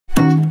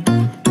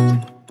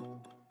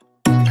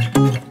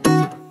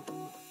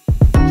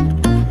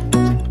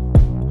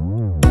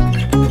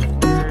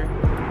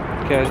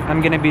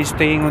I'm gonna be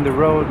staying on the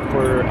road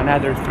for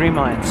another 3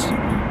 months.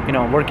 You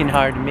know, working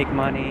hard to make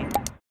money.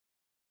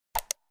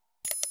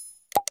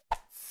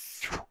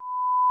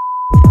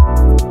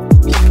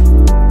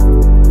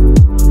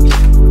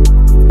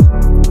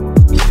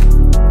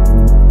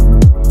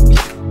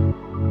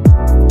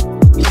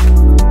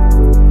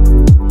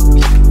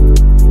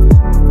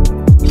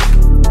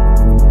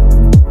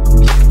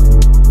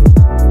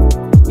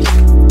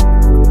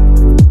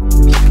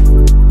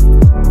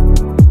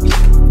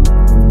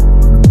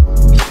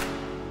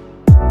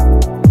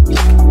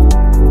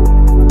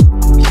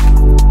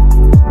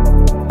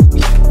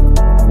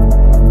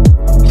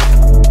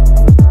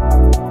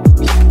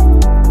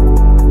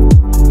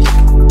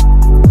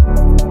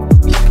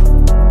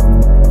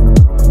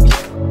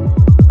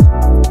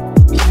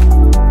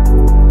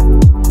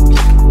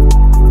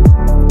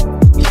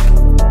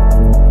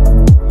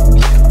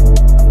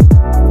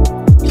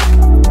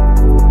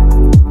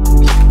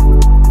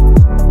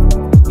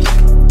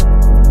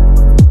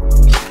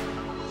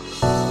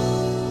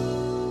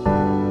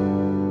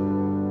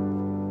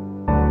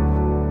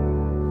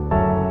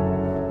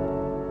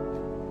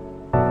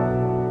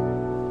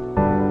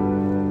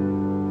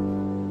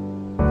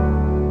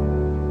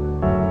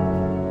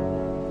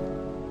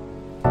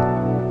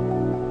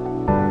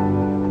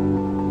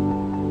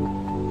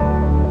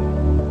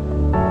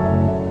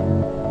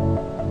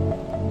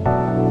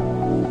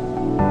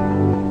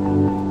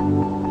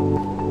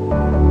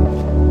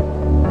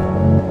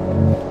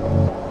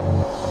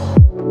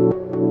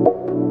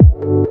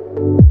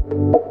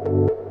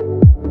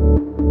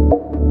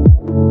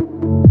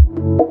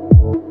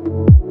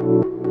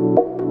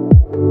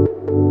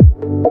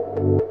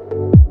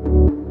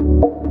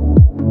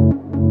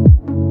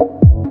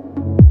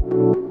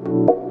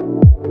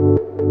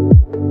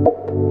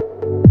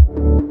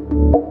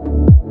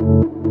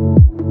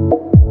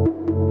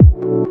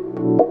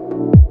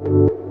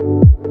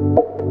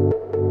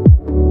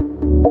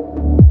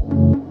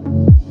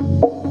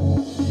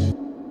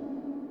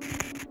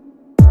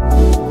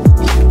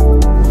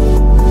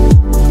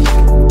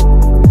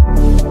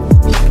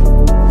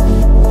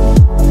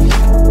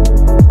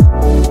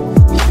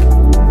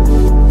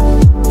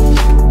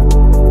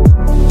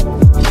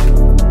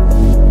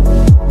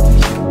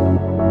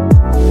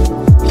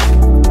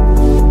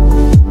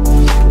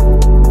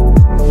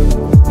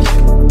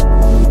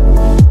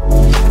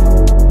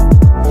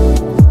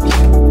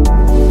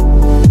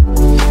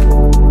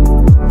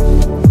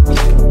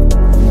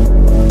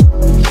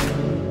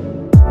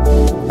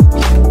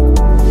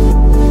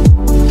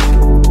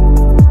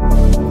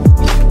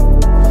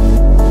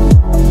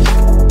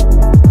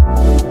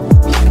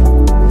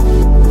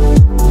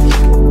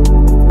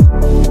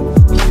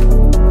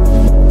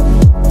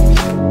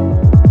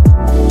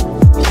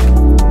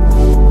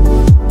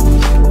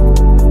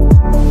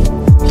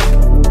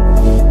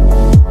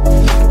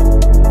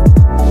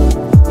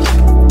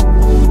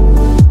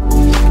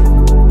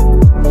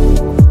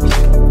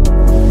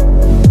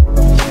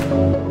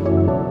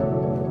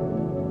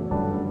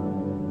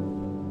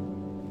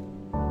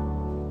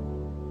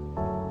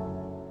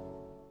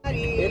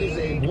 It is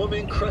a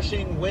woman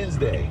crushing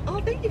Wednesday. Oh,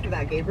 thank you for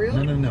that, Gabriel.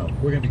 No.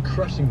 We're going to be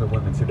crushing the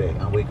women today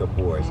on Wake Up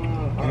Boys.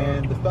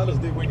 And the fellas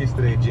did win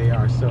yesterday,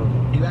 JR. So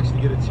you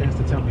actually get a chance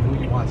to tell me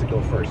who you want to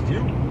go first. You?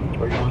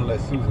 Or you want to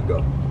let Susan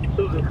go?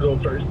 Susan, go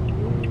first.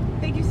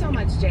 Thank you so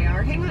much,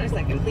 JR. Hang on a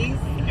second, please.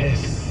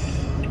 Yes.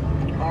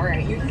 All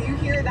right, you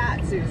hear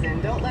that,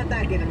 Susan. Don't let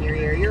that get in your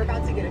ear. You're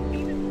about to get a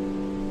feed.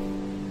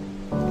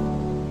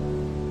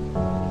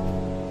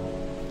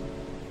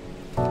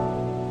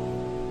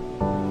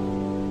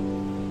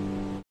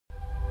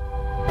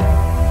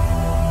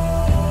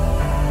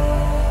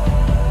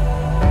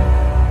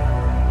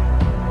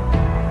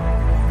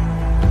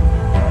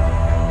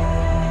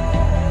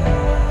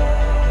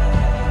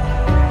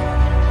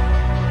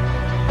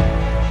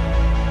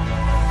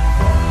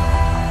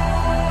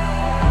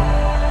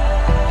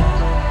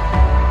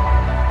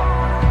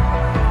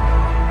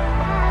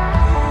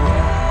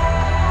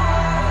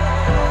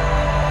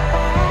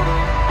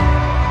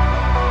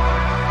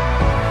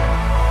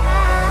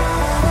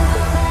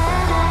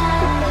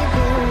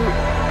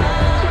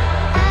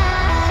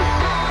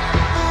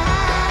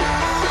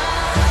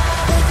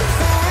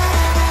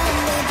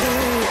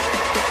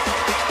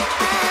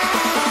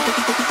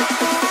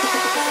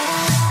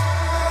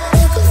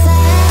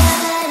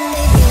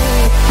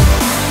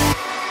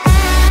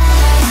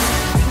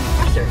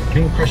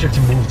 Being pressured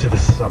to move to the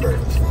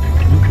suburbs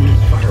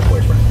by her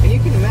boyfriend. And you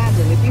can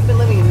imagine, if you've been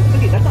living in the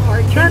city, that's a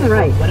hard thing. Turn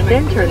right,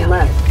 then turn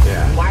left.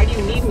 Yeah. Why do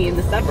you need me in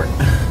the suburbs?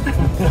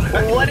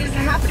 What is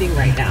happening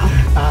right now?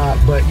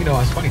 But you know,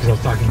 it's funny because I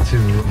was talking to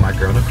my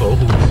girl Nicole,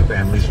 whose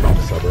family's from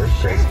the suburbs,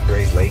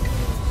 Grace Lake,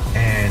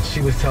 and she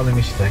was telling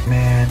me, she's like,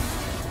 man,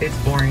 it's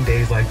boring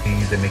days like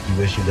these that make you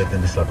wish you lived in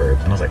the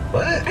suburbs. And I was like,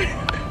 what?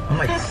 I'm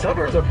like,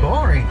 suburbs are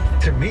boring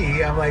to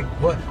me. I'm like,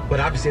 what?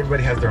 But obviously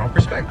everybody has their own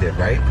perspective,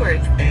 right? Of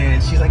course.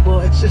 And she's like, well,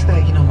 it's just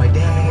that, you know, my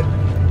dad,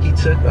 he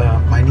took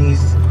my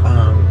niece,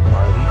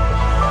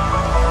 Marley.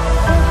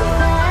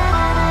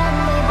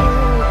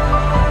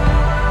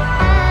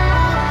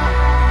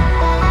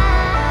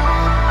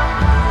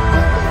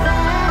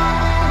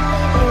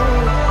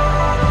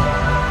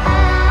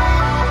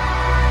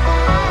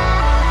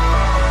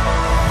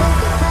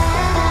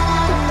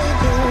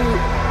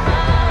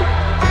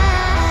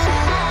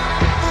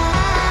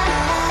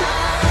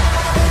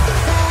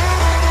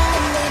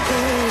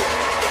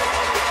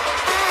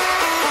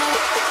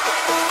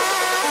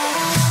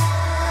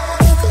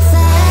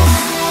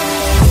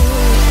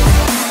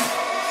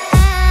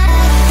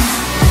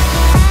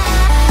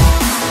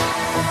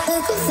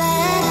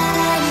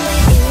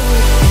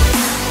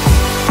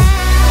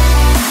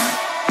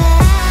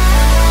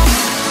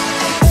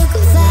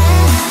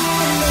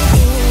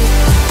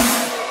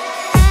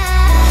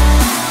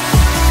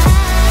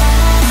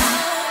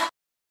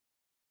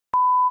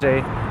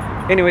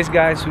 Anyways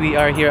guys, we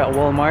are here at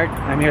Walmart.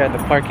 I'm here at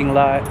the parking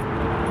lot.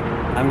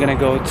 I'm gonna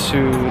go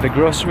to the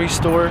grocery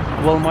store,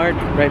 Walmart,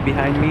 right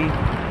behind me.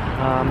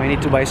 I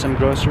need to buy some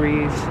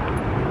groceries,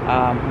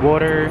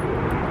 water,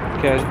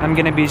 because I'm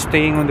gonna be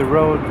staying on the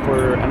road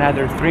for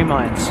another 3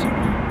 months.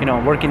 You know,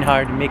 working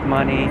hard to make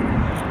money.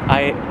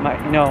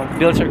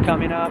 Bills are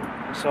coming up,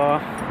 so,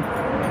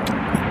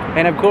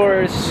 and of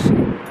course,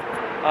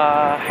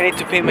 I need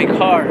to pay my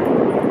car.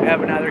 I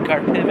have another car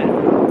payment,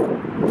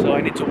 so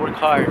I need to work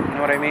hard. You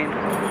know what I mean?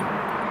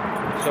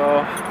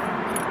 So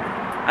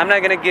I'm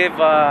not gonna give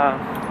a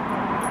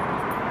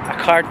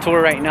car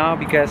tour right now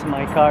because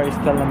my car is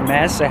still a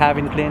mess. I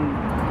haven't cleaned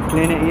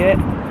it yet,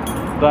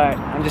 but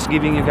I'm just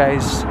giving you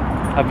guys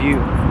a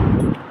view.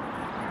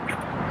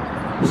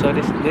 So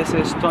this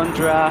is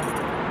Tundra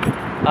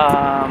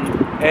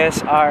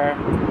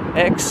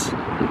SR5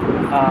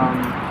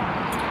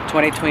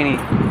 2020.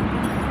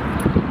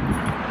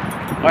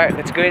 All right,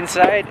 let's go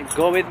inside.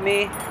 Go with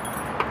me.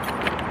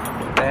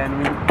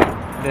 Then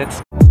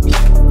let's.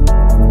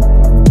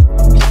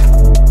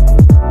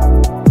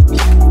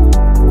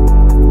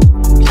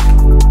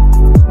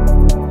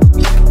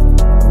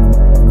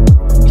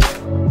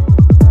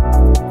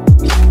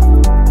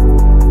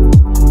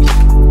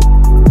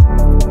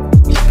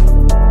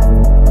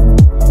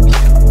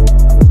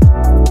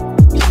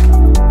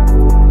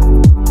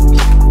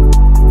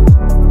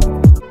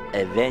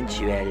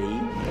 Eventually.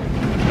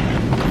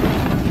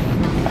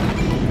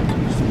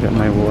 Got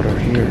my water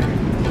here.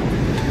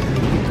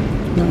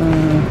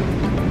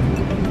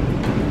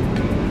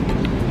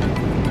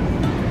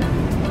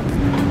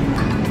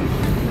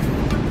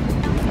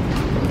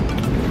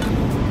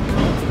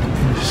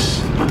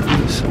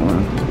 This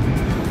one.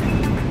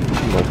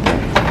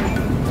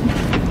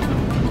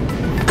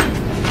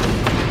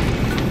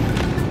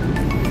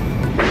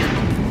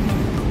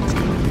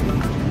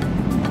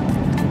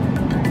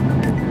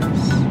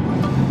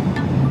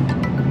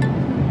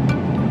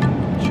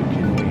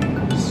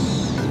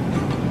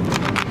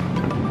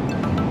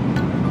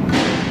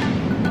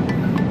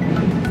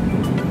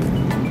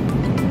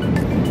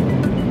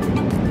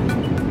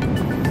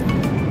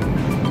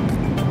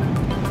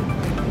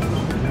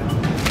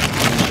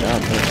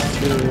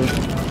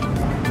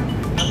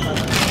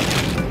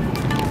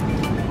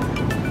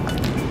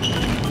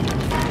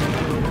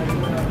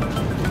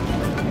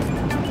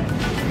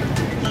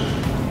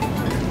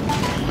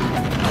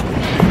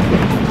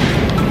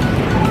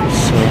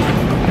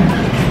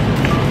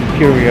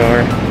 Here we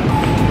are.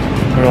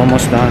 We're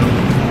almost done.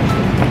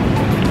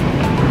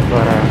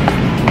 But I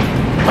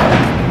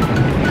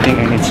think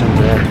I need some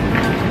bread.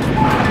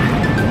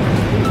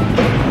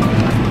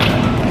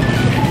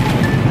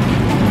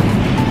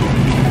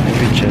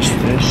 Maybe just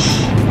this.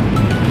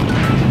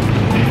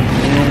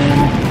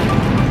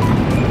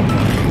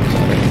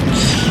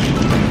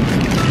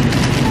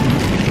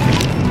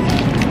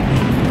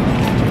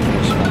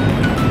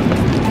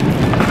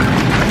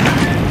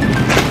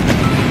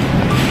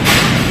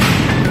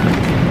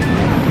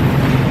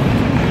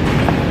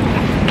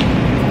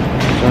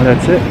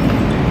 That's it.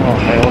 Oh,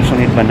 I also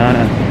need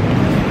banana.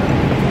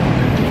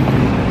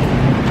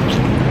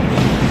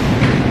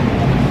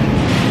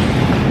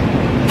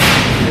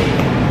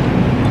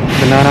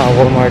 Banana at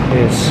Walmart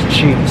is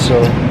cheap, so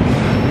I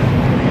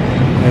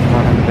need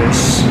one of this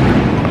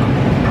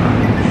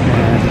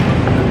and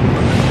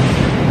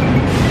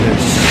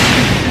this.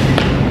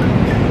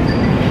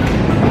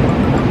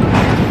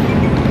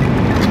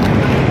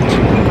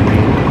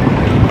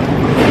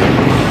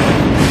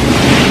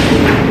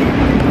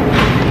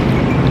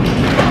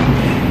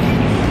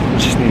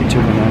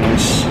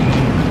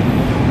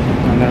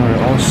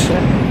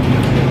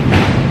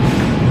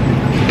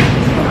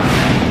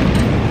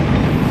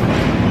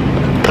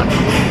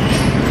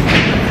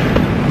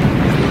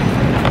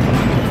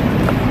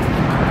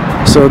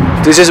 So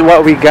this is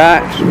what we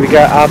got. We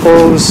got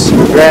apples,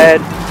 bread,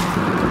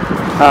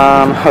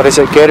 what is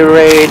it,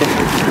 Gatorade,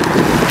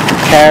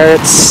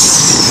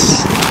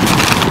 carrots,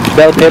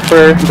 bell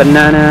pepper,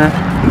 banana,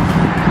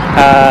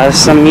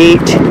 some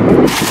meat,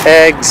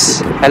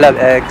 eggs, I love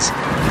eggs,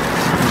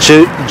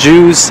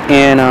 juice,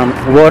 and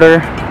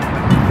water.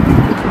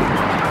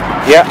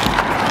 Yeah,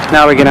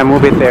 now we're gonna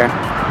move it there.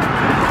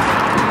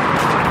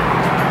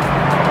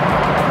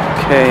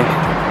 Okay.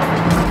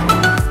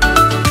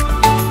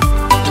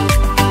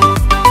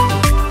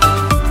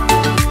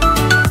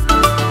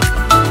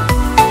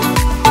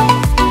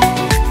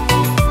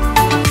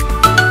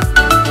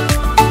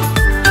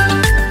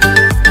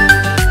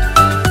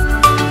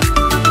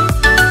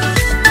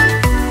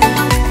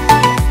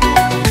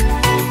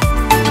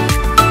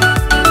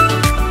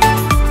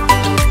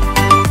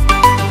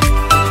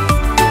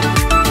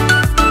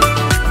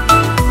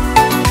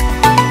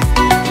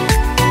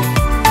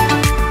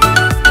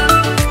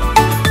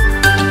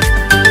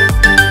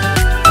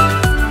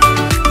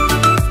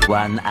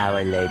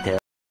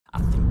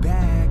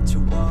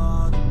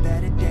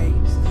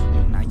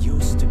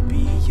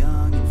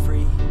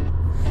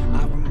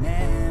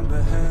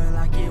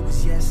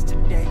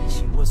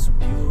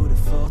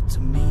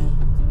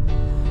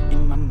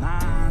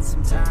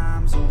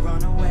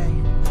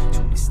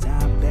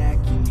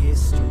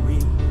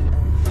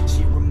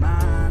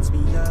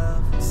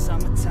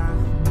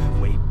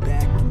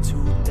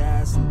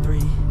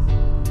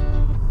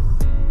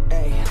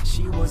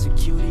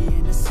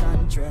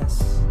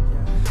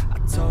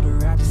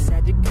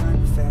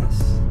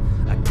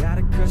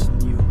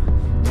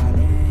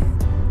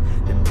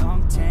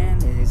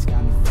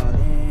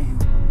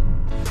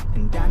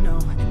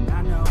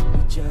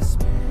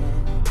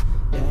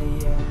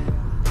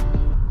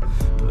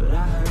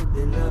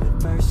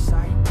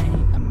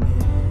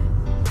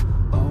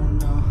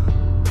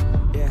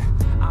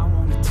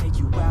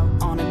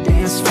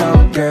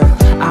 girl.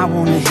 I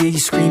wanna hear you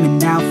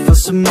screaming out for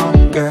some more,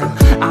 girl.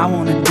 I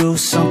wanna do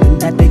something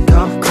that they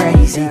call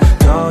crazy.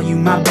 Call you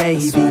my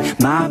baby,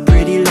 my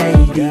pretty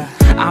lady.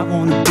 I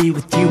wanna be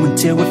with you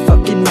until we're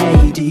fucking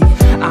 80.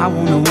 I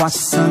wanna watch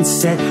the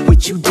sunset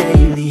with you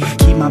daily.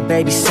 Keep my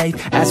baby safe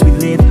as we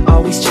live,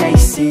 always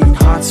chasing.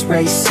 Hearts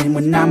racing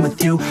when I'm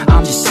with you,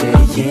 I'm just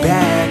saying.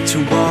 Back to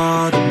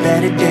all the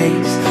better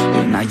days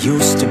when I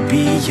used to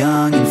be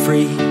young and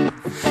free.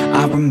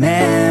 I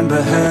remember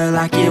her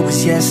like it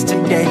was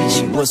yesterday.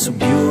 She was so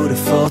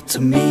beautiful to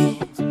me.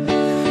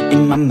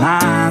 In my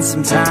mind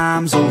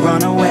sometimes I'll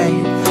run away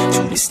to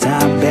this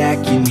time back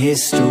in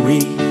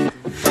history.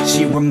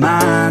 She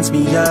reminds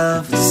me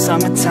of the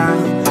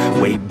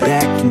summertime, way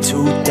back in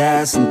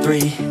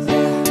 2003.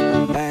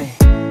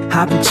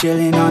 I've been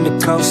chilling on the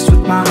coast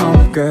with my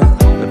homegirl.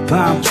 The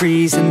palm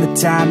trees and the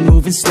time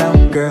moving slow,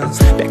 girls.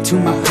 Back to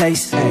my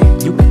place, hey,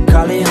 you can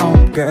call it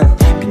home, girl.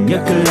 Pina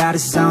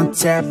coladas on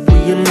tap,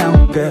 we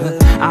alone, girl.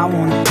 I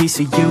want a piece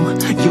of you,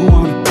 you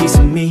want a piece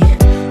of me.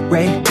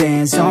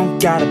 Ray-Bans on,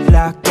 gotta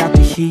block out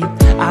the heat.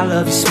 I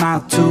love your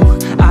smile too,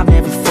 I've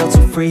never felt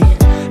so free.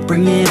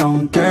 Bring it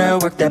on, girl,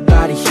 work that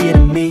body here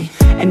to me.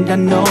 And I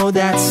know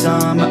that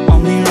summer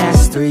only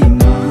lasts 3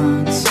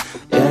 months,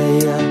 yeah,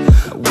 yeah.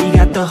 We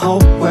got the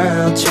whole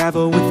world,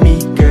 travel with me,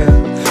 girl.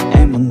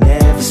 And we'll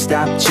never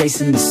stop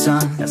chasing the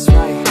sun. That's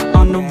right.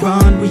 On the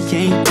run, we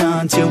ain't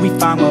done till we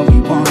find what we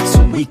want.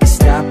 So we can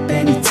stop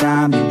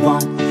anytime you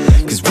want.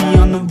 Cause we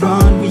on the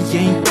run, we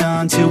ain't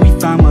done till we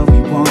find what we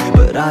want.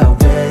 But I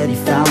already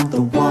found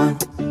the one.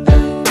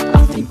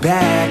 I think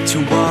back to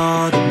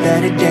all the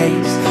better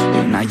days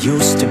when I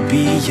used to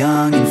be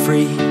young and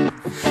free.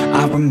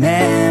 I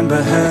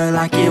remember her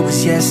like it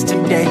was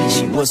yesterday.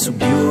 She was so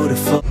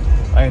beautiful.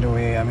 By the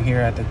way, I'm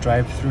here at the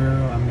drive-thru.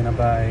 I'm gonna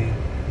buy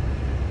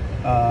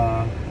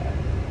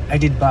I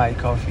did buy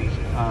coffee.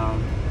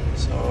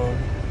 So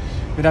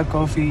without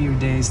coffee your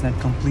day is not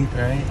complete,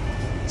 right?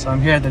 So I'm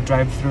here at the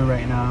drive-thru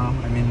right now.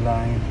 I'm in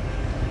line,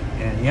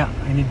 and yeah,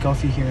 I need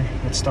coffee here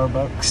at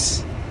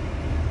Starbucks.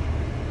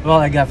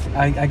 Well, I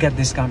got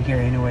discount here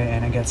anyway,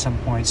 and I get some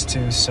points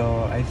too.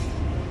 So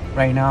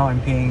right now I'm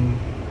paying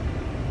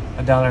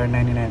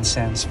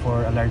 $1.99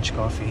 for a large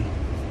coffee.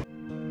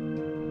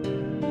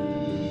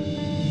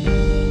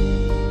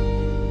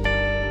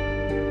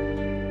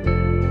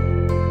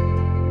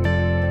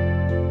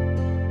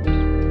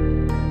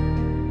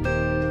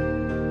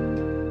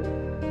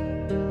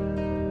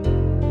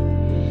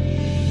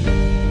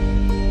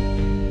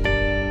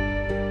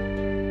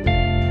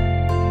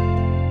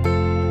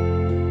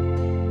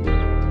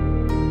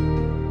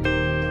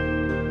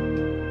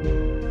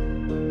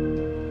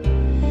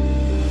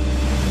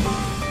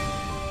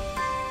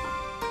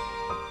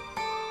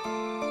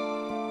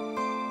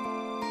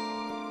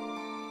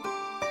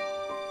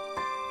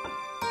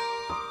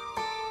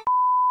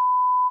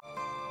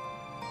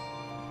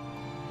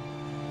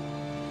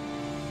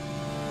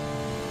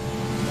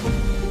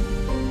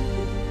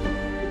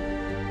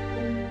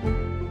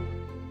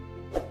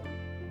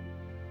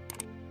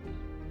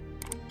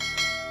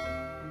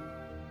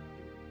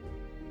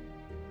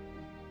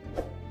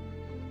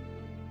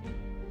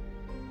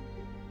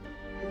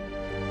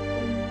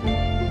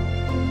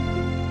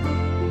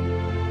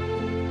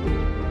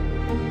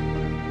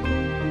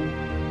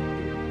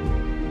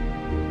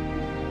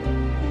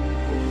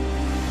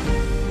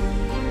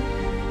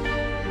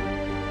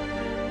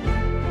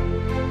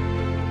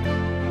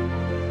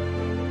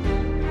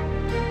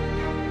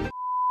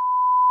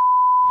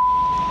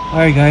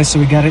 Alright guys, so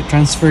we got it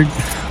transferred,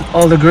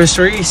 all the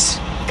groceries.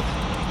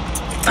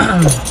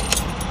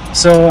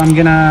 So I'm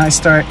gonna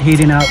start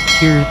heading out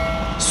here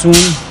soon,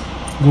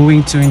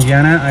 going to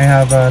Indiana. I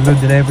have a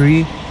load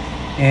delivery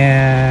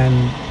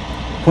and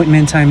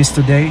appointment time is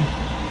today.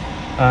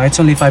 It's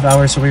only 5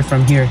 hours away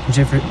from here,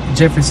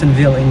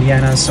 Jeffersonville,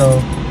 Indiana.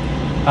 So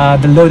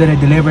the load that I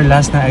delivered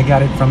last night, I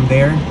got it from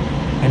there,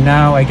 and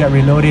now I got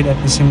reloaded at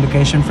the same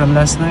location from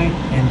last night,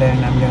 and then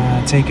I'm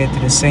gonna take it to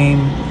the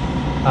same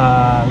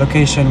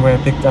location where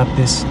I picked up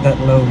that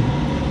load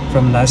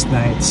from last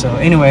night. So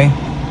anyway,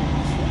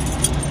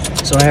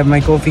 so I have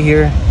my coffee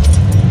here.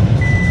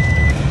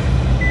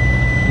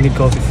 I need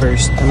coffee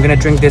first. I'm gonna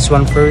drink this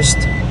one first,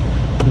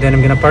 and then I'm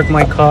gonna park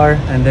my car,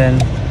 and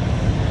then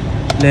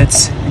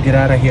let's get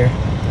out of here.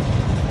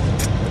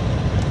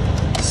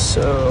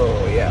 So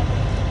yeah,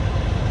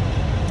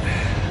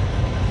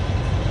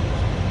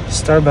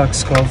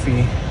 Starbucks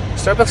coffee.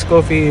 Starbucks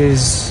coffee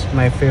is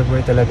my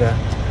favorite talaga.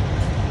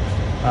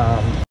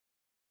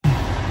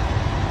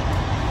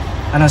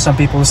 I know some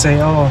people say,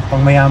 oh,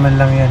 pang mayaman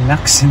lang yan.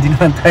 Naks, hindi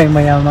naman tayo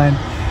mayaman.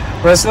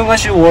 For as long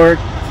as you work,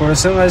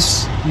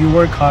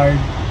 hard,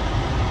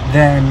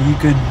 then you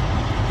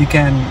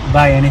can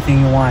buy anything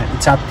you want.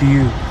 It's up to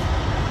you.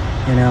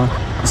 You know,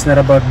 it's not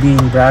about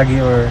being braggy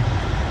or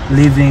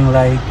living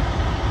like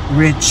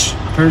rich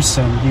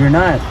person. You're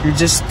not. You're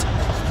just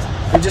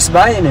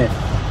buying it.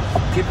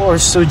 People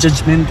are so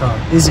judgmental,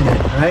 isn't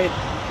it? Right?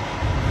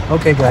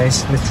 Okay,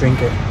 guys, let's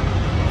drink it.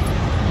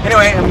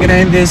 Anyway, I'm gonna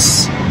end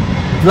this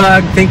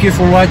vlog. Thank you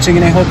for watching,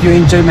 and I hope you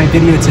enjoyed my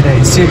video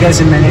today. See you guys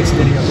in my next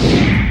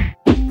video.